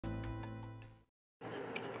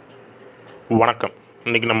வணக்கம்.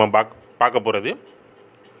 இன்றைக்கி நம்ம பார்க்க போகிறது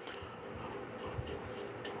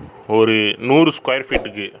ஒரு 100 ஸ்கொயர்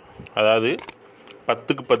ஃபீட்டுக்கு, அதாவது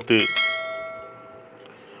 10க்கு 10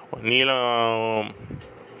 நீளம்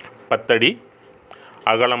 10 அடி,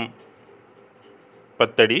 அகலம்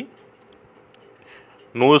 10 அடி,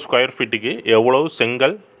 100 ஸ்கொயர் ஃபீட்டுக்கு எவ்வளவு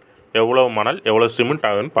செங்கல், எவ்வளவு மணல், எவ்வளோ சிமெண்ட்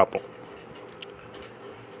ஆகுதுன்னு பார்ப்போம்.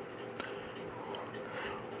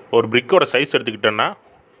 ஒரு பிரிக்கோட சைஸ் எடுத்துக்கிட்டோன்னா,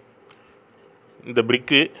 இந்த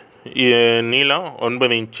பிரிக்கு நீளம்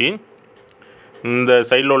 9 இன்ச்சு, இந்த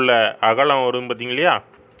சைடில் உள்ள அகலம் வரும் பார்த்திங்க இல்லையா,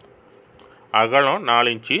 அகலம் 4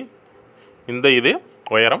 இன்ச்சு, இது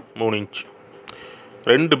உயரம் 3 இன்ச்சு.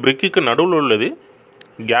 2 பிரிக்குக்கு நடுவில் உள்ளது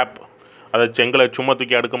கேப், அதை செங்கலை சும்மா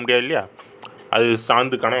தூக்கி அடுக்க முடியாது இல்லையா, அது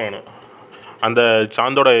சாந்து கணம் வேணும். அந்த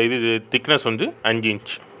சாந்தோட திக்னஸ் 5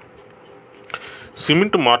 இன்ச்.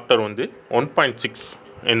 சிமெண்ட் மார்ட்டர் 1.6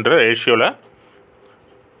 என்ற ரேஷியோவில்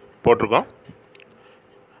போட்டிருக்கோம்.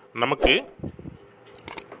 நமக்கு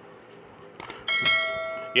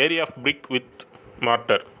area of brick with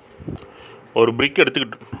mortar, ஒரு பிரிக்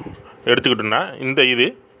எடுத்துக்கிட்டோன்னா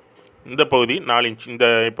இந்த பகுதி 4 இன்ச்,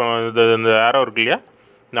 இப்போ இந்த ஏரோ இருக்கு இல்லையா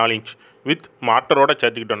 4 இன்ச், வித் மார்ட்டரோடு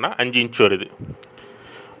சேர்த்துக்கிட்டோன்னா 5 இன்ச் வருது.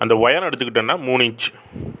 அந்த ஒயரம் எடுத்துக்கிட்டோன்னா 3 இன்ச்,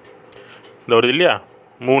 இந்த வருது இல்லையா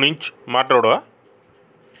 3 இன்ச் மார்ட்டரோட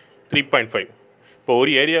 3.5. இப்போ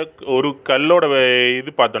ஒரு கல்லோட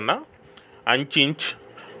பார்த்தோன்னா 5 inch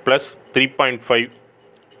plus 3.5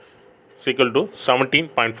 equal to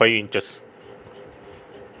 17.5 inches.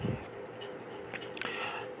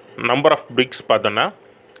 Number of BRICS பார்த்தோன்னா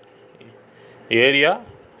area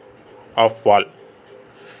of wall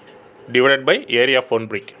divided by area of one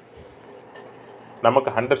பிரிக். நமக்கு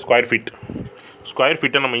 100 ஸ்கொயர்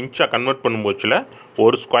ஃபீட்டை நம்ம இன்ச்சாக கன்வெர்ட் பண்ணும்போதுல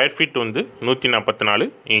ஒரு ஸ்கொயர் ஃபீட் 144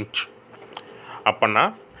 இன்ச். அப்போன்னா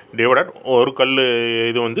டிவைடட் ஒரு கல்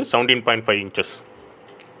 17.5 inches.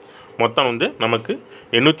 மொத்தம் நமக்கு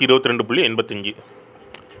 822.85,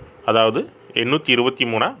 அதாவது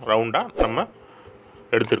 823 ரவுண்டாக நம்ம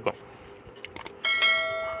எடுத்திருக்கோம்.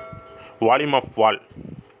 Volume of wall,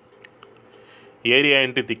 area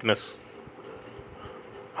into thickness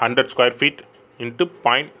 100 square feet into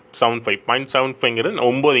 0.75. 0.75ங்கிறது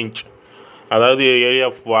 9 inch. அதாவது ஏரியா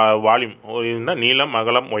ஆஃப் வால்யூம் நீளம்,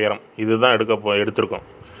 அகலம், உயரம், இதுதான் எடுத்திருக்கோம்.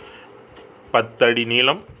 10 அடி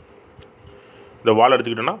நீளம், இந்த வால்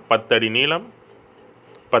எடுத்துக்கிட்டோன்னா 10 அடி நீளம்,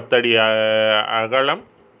 10 அடி அகலம்,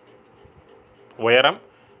 உயரம்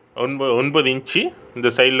 9 இன்ச்சு. இந்த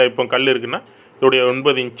சைடில் இப்போ கல் இருக்குன்னா இதோடைய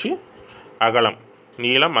 9 இன்ச்சு அகலம்,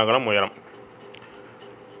 நீளம், அகலம், உயரம்,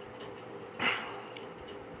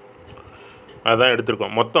 அதுதான்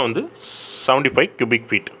எடுத்திருக்கோம். மொத்தம் 75 cubic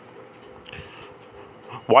feet.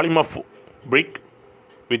 Volume of brick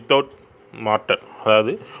without mortar,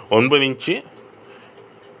 அதாவது 9 இன்ச்சு,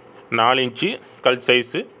 4 இன்ச்சு கல்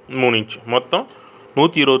சைஸு, 3 இன்ச், மொத்தம்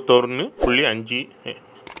 121.5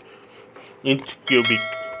 inch cubic.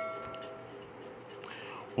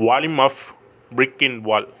 Volume of brick in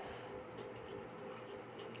wall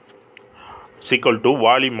equal to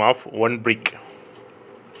volume of one brick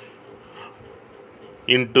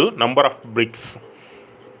into number of BRICS.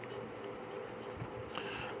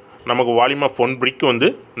 நமக்கு வால்யூம் ஆஃப் ஒன் பிரிக்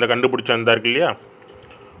இந்த கண்டுபிடிச்ச இருக்கு இல்லையா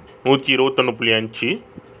 121.5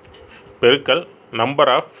 பெருக்கல் number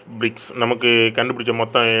of BRICS. நமக்கு கண்டுபிடிச்ச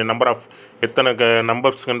மொத்தம் நம்பர் ஆஃப் எத்தனை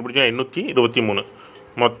நம்பர்ஸ் கண்டுபிடிச்சா 823,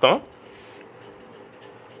 மொத்தம்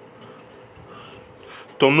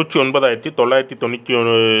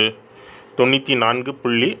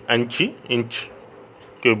 99,994.5 இன்ச்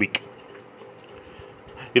கியூபிக்.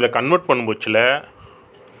 இதை கன்வெர்ட் பண்ணும்போச்சுல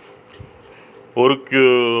ஒரு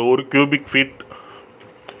கியூபிக்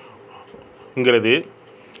ஃபீட்ங்கிறது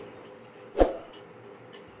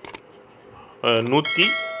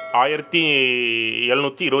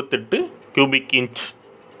 1728 கியூபிக் இன்ச்.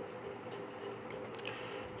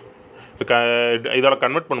 இதோட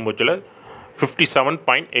convert பண்ணும்போச்சுல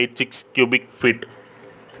 57.86 cubic feet.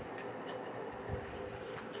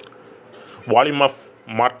 Volume of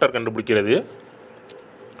mortar கண்டுபிடிக்கிறது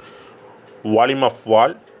volume of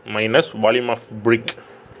wall minus volume of brick.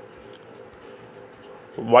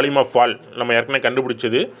 Volume of வால் நம்ம ஏற்கனவே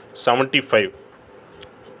கண்டுபிடிச்சது 75.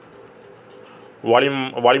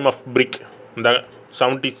 வால்யூம் ஆஃப் பிரிக் இந்த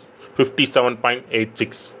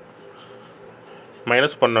 57.86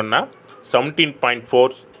 மைனஸ் பண்ணோன்னா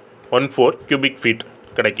 17.414 கியூபிக் ஃபீட்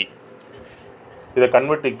கிடைக்கி. இதை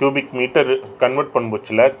cubic metre convert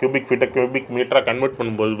பண்ணும்போதுல cubic ஃபீட்டை cubic மீட்டராக கன்வெர்ட்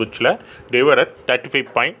பண்ணும்போது டிவைடட்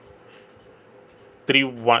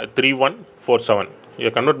 35.3147. இதை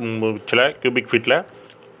கன்வெர்ட் பண்ணும்போதுல கியூபிக் ஃபீட்டில்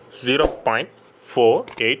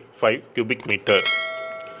 0.485 cubic meter.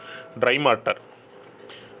 Try mortar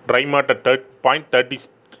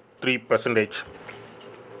 0.33%.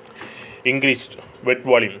 Increased வெட்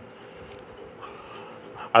வால்யூம்,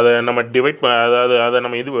 அதை நம்ம டிவைட் அதாவது அதை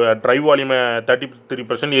நம்ம இது ட்ரை வால்யூமை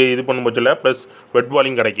 33% இது பண்ணும்போதில் ப்ளஸ் வெட்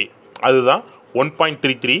வால்யூம் கிடைக்கி, அதுதான்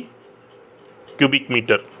 1.33 cubic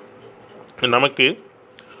மீட்டர். நமக்கு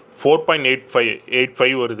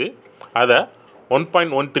 4.85 வருது. அதை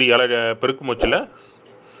 1.13 பெருக்கும் போச்சில்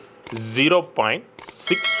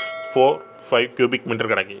 0.645 cubic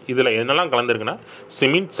மீட்டர் கிடைக்கி. இதில் என்னெல்லாம் கலந்துருக்குன்னா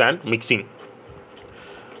சிமெண்ட் சாண்ட் மிக்சிங்,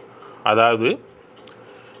 அதாவது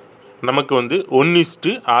நமக்கு வந்து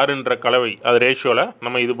 1:6 கலவை, அது ரேஷியோவில்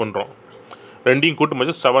நம்ம இது பண்ணுறோம். ரெண்டையும்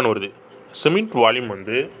கூட்டும்போது 7 வருது. சிமெண்ட் வால்யூம்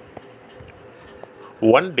வந்து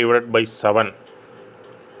 1/7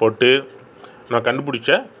 போட்டு நான் கண்டுபிடிச்ச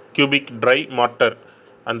கியூபிக் ட்ரை மார்ட்டர்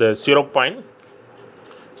அந்த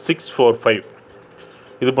 0.645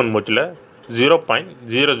 இது பண்ணும்போதில்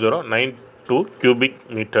 0.0092 cubic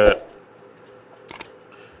மீட்டர்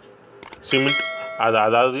சிமெண்ட்.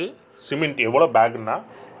 அதாவது சிமெண்ட் எவ்வளோ பேக்குன்னா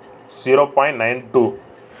 0.92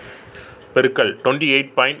 பெருக்கல்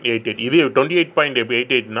 28.88. இது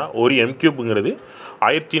 28.88னா ஒரு M3ங்கிறது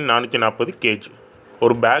 1440 kg.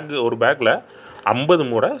 ஒரு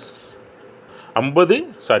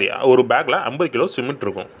பேக்கில் 50 கிலோ சிமெண்ட்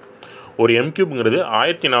இருக்கும். ஒரு M3ங்கிறது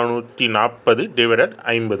 1440 டிவைடட்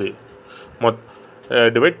 50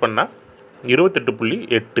 டிவைட் பண்ணால்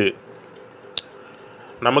 28.8.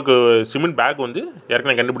 நமக்கு சிமெண்ட் பேக் வந்து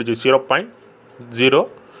ஏற்கனவே கண்டுபிடிச்சி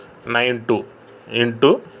 0.092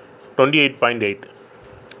 இன்ட்டு 28.8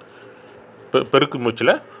 பெருக்கு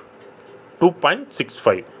மூச்சில்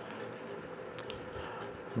 2.65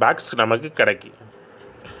 பேக்ஸ் நமக்கு கிடைக்கி.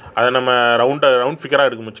 அதை நம்ம ரவுண்ட் ஃபிகராக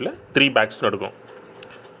எடுக்கும் மூச்சில் 3 பேக்ஸ்னு எடுக்கும்.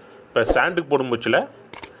 இப்போ சாண்டுக்கு போடும் மூச்சில்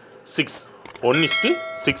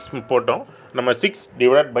 1:6 போட்டோம். நம்ம 6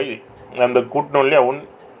 டிவைட் பை அந்த கூட்டணும் இல்லையா, 1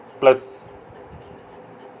 +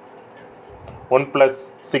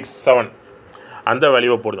 6 7 அந்த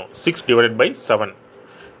வேல்யூவை போடுவோம். 6 டிவைட் பை 7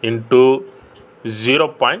 இன்ட்டு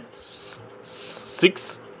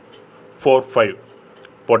 0.645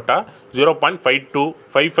 போட்டால்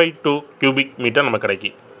 0.552 cubic மீட்டர் நமக்கு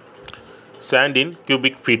கிடைக்கி. சாண்ட் இன்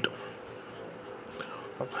cubic feet,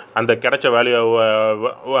 அந்த கிடைச்ச வேல்யூ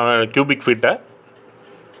கியூபிக் ஃபீட்டை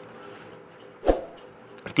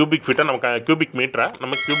நம்ம கியூபிக் மீட்டரை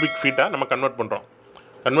நம்ம கியூபிக் ஃபீட்டை நம்ம கன்வெர்ட் பண்ணுறோம்.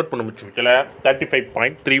 கன்வெர்ட் பண்ண முடிச்சுல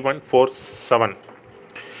 35.3147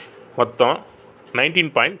 மொத்தம்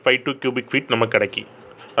 19.52 cubic feet நமக்கு கிடைக்கி.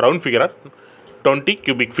 ரவுண்ட் ஃபிகராக 20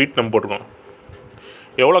 cubic feet நம்ம போட்டிருக்கோம்.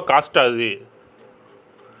 எவ்வளோ காஸ்ட் ஆகுது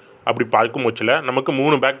அப்படி பார்க்கும் போச்சில் நமக்கு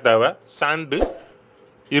 3 பேக் தேவை, சாண்டு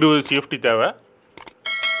 20 CFT தேவை,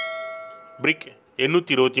 பிரிக்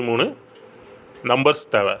 823 நம்பர்ஸ்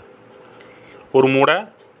தேவை. ஒரு மூடை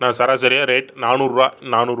நான் சராசரியாக ரேட் 400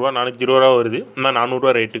 420 வருது. நான்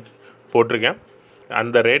 400 ரேட்டுக்கு போட்டிருக்கேன்.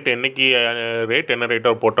 அந்த ரேட் என்றைக்கு என்ன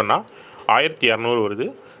ரேட்டாக போட்டோன்னா 1200 வருது.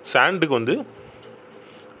 சாண்டுக்கு வந்து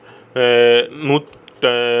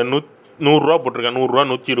 100 போட்டிருக்கேன். 100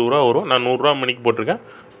 120 வரும். நான் 100 மணிக்கு போட்டிருக்கேன்.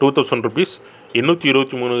 2000 rupees.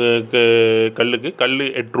 823 கல்லுக்கு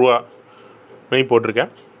 8 மணி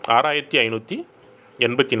போட்டிருக்கேன்.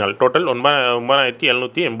 6584 டோட்டல்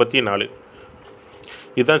 9784.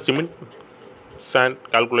 இதுதான் சிமெண்ட் சாண்ட்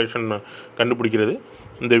கால்குலேஷன் கண்டுபிடிக்கிறது.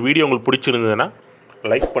 இந்த வீடியோ உங்களுக்கு பிடிச்சிருந்ததுன்னா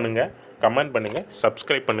லைக் பண்ணுங்கள், கமெண்ட் பண்ணுங்கள்,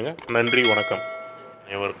 சப்ஸ்கிரைப் பண்ணுங்கள். நன்றி, வணக்கம்.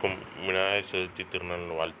 அனைவருக்கும் விநாயகர் சதுர்த்தி திருநாள்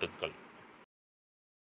வாழ்த்துக்கள்.